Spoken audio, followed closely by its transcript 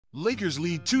Lakers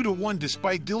lead 2-1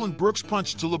 despite Dillon Brooks'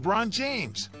 punch to LeBron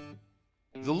James.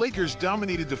 The Lakers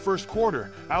dominated the first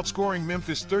quarter, outscoring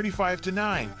Memphis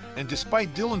 35-9, and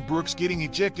despite Dillon Brooks getting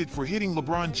ejected for hitting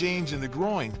LeBron James in the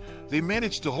groin, they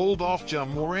managed to hold off Ja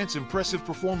Morant's impressive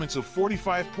performance of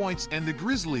 45 points and the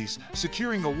Grizzlies,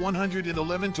 securing a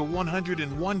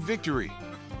 111-101 victory.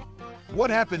 What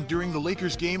happened during the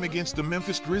Lakers game against the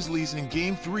Memphis Grizzlies in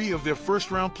Game 3 of their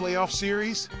first-round playoff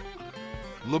series?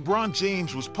 LeBron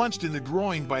James was punched in the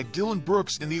groin by Dillon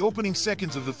Brooks in the opening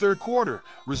seconds of the third quarter,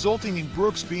 resulting in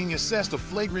Brooks being assessed a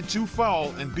flagrant 2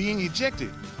 foul and being ejected.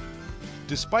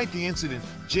 Despite the incident,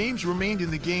 James remained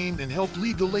in the game and helped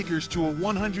lead the Lakers to a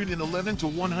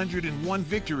 111-101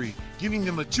 victory, giving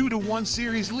them a 2-1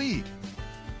 series lead.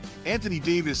 Anthony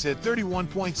Davis had 31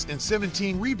 points and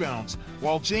 17 rebounds,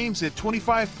 while James had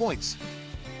 25 points.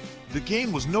 The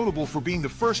game was notable for being the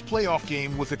first playoff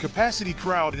game with a capacity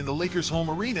crowd in the Lakers' home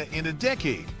arena in a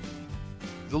decade.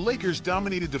 The Lakers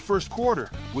dominated the first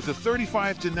quarter with a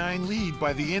 35-9 lead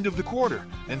by the end of the quarter,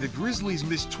 and the Grizzlies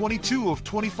missed 22 of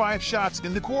 25 shots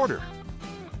in the quarter.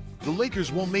 The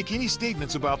Lakers won't make any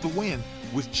statements about the win,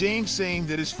 with James saying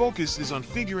that his focus is on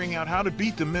figuring out how to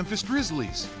beat the Memphis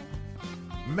Grizzlies,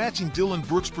 matching Dillon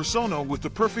Brooks' persona with the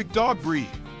perfect dog breed.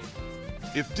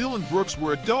 If Dillon Brooks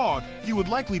were a dog, he would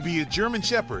likely be a German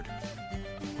Shepherd.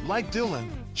 Like Dillon,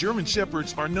 German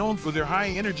Shepherds are known for their high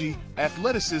energy,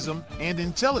 athleticism, and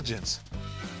intelligence.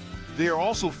 They are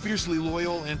also fiercely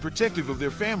loyal and protective of their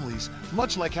families,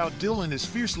 much like how Dillon is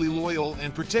fiercely loyal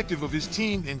and protective of his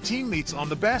team and teammates on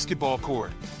the basketball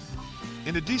court.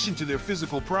 In addition to their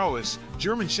physical prowess,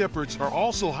 German Shepherds are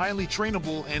also highly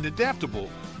trainable and adaptable,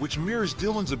 which mirrors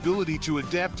Dillon's ability to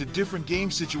adapt to different game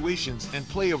situations and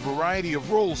play a variety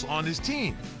of roles on his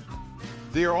team.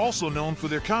 They are also known for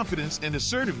their confidence and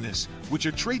assertiveness, which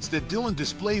are traits that Dillon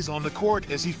displays on the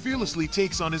court as he fearlessly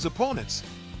takes on his opponents.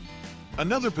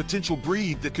 Another potential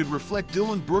breed that could reflect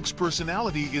Dillon Brooks'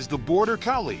 personality is the Border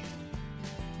Collie.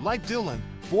 Like Dillon,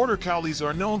 Border Collies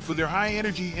are known for their high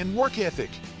energy and work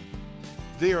ethic.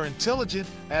 They are intelligent,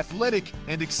 athletic,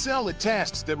 and excel at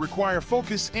tasks that require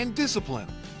focus and discipline.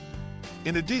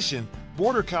 In addition,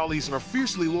 Border Collies are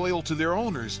fiercely loyal to their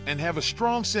owners and have a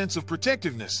strong sense of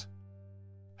protectiveness.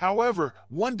 However,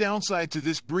 one downside to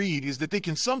this breed is that they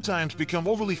can sometimes become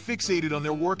overly fixated on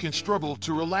their work and struggle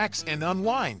to relax and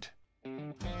unwind.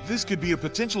 This could be a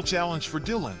potential challenge for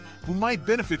Dillon, who might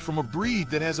benefit from a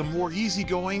breed that has a more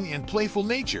easygoing and playful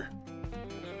nature.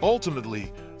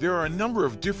 Ultimately, there are a number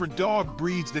of different dog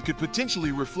breeds that could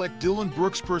potentially reflect Dillon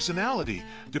Brooks' personality,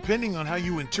 depending on how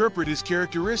you interpret his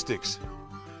characteristics.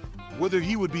 Whether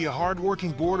he would be a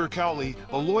hard-working Border Collie,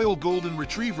 a loyal Golden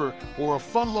Retriever, or a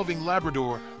fun-loving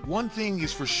Labrador, one thing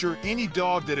is for sure: any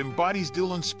dog that embodies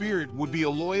Dillon's spirit would be a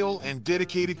loyal and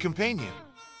dedicated companion.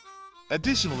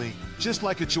 Additionally, just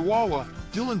like a Chihuahua,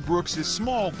 Dillon Brooks is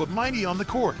small but mighty on the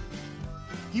court.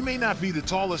 He may not be the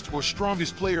tallest or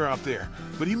strongest player out there,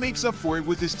 but he makes up for it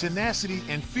with his tenacity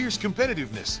and fierce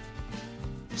competitiveness.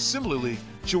 Similarly,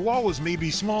 Chihuahuas may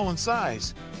be small in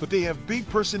size, but they have big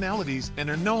personalities and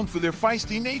are known for their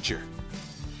feisty nature.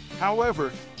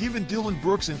 However, given Dillon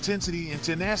Brooks' intensity and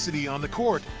tenacity on the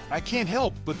court, I can't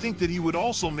help but think that he would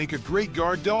also make a great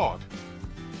guard dog.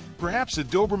 Perhaps a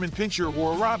Doberman Pinscher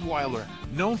or a Rottweiler,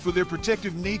 known for their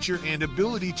protective nature and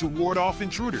ability to ward off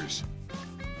intruders.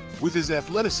 With his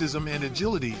athleticism and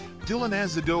agility, Dillon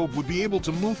as the dog would be able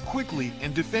to move quickly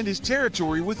and defend his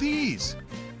territory with ease.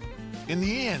 In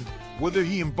the end, whether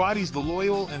he embodies the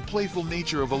loyal and playful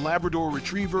nature of a Labrador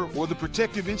Retriever or the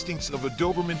protective instincts of a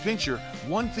Doberman Pinscher,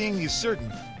 one thing is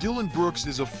certain: Dillon Brooks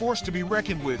is a force to be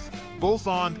reckoned with, both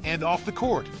on and off the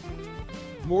court.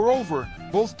 Moreover,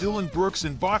 both Dillon Brooks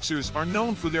and boxers are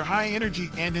known for their high energy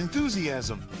and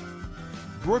enthusiasm.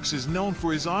 Brooks is known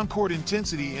for his on-court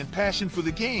intensity and passion for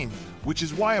the game, which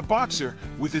is why a boxer,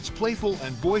 with its playful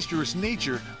and boisterous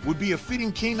nature, would be a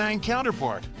fitting canine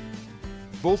counterpart.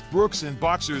 Both Brooks and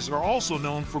boxers are also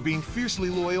known for being fiercely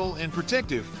loyal and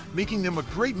protective, making them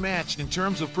a great match in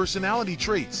terms of personality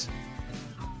traits.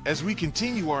 As we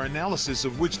continue our analysis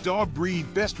of which dog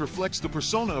breed best reflects the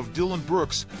persona of Dillon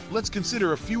Brooks, let's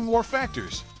consider a few more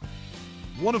factors.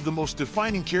 One of the most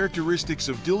defining characteristics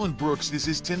of Dillon Brooks is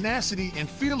his tenacity and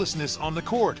fearlessness on the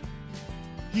court.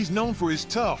 He's known for his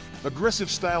tough,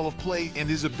 aggressive style of play and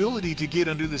his ability to get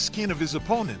under the skin of his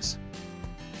opponents.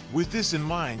 With this in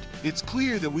mind, it's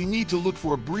clear that we need to look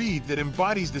for a breed that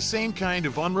embodies the same kind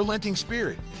of unrelenting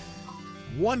spirit.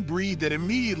 One breed that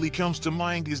immediately comes to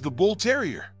mind is the Bull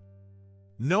Terrier.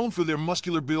 Known for their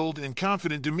muscular build and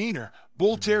confident demeanor,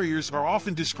 Bull Terriers are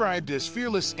often described as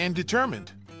fearless and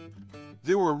determined.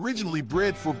 They were originally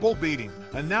bred for bull baiting,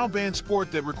 a now banned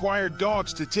sport that required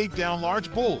dogs to take down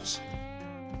large bulls.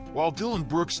 While Dillon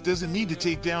Brooks doesn't need to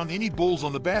take down any bulls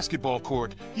on the basketball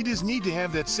court, he does need to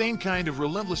have that same kind of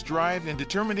relentless drive and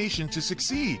determination to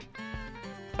succeed.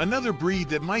 Another breed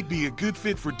that might be a good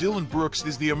fit for Dillon Brooks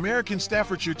is the American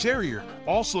Staffordshire Terrier,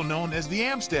 also known as the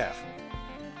Amstaff.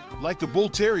 Like the Bull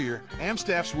Terrier,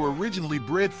 Amstaffs were originally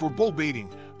bred for bull baiting,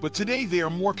 but today they are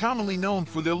more commonly known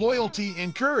for their loyalty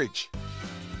and courage.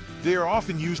 They are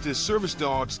often used as service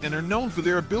dogs and are known for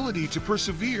their ability to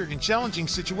persevere in challenging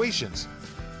situations.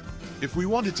 If we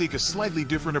want to take a slightly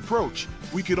different approach,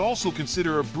 we could also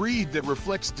consider a breed that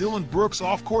reflects Dillon Brooks'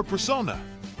 off-court persona.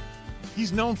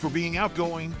 He's known for being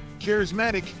outgoing,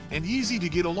 charismatic, and easy to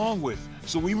get along with,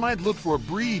 so we might look for a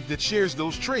breed that shares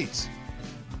those traits.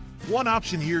 One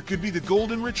option here could be the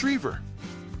Golden Retriever.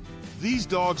 These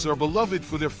dogs are beloved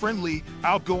for their friendly,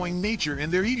 outgoing nature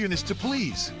and their eagerness to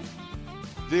please.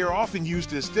 They are often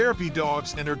used as therapy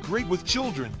dogs and are great with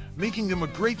children, making them a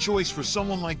great choice for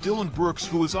someone like Dillon Brooks,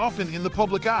 who is often in the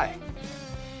public eye.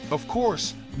 Of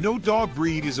course, no dog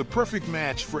breed is a perfect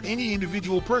match for any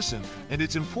individual person, and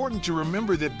it's important to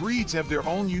remember that breeds have their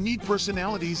own unique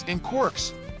personalities and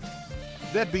quirks.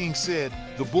 That being said,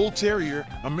 the Bull Terrier,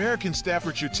 American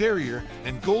Staffordshire Terrier,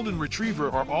 and Golden Retriever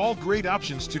are all great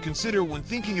options to consider when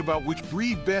thinking about which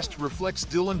breed best reflects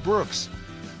Dillon Brooks.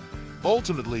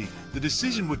 Ultimately, the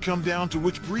decision would come down to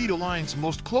which breed aligns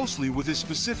most closely with his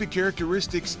specific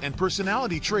characteristics and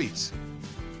personality traits.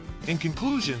 In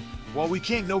conclusion, while we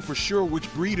can't know for sure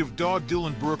which breed of dog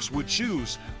Dillon Brooks would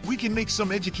choose, we can make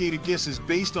some educated guesses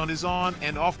based on his on-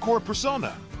 and off-court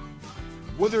persona.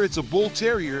 Whether it's a Bull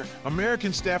Terrier,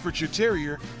 American Staffordshire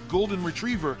Terrier, Golden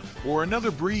Retriever, or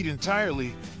another breed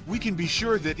entirely, we can be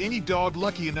sure that any dog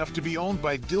lucky enough to be owned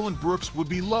by Dillon Brooks would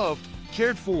be loved,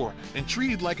 cared for, and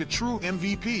treated like a true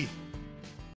MVP.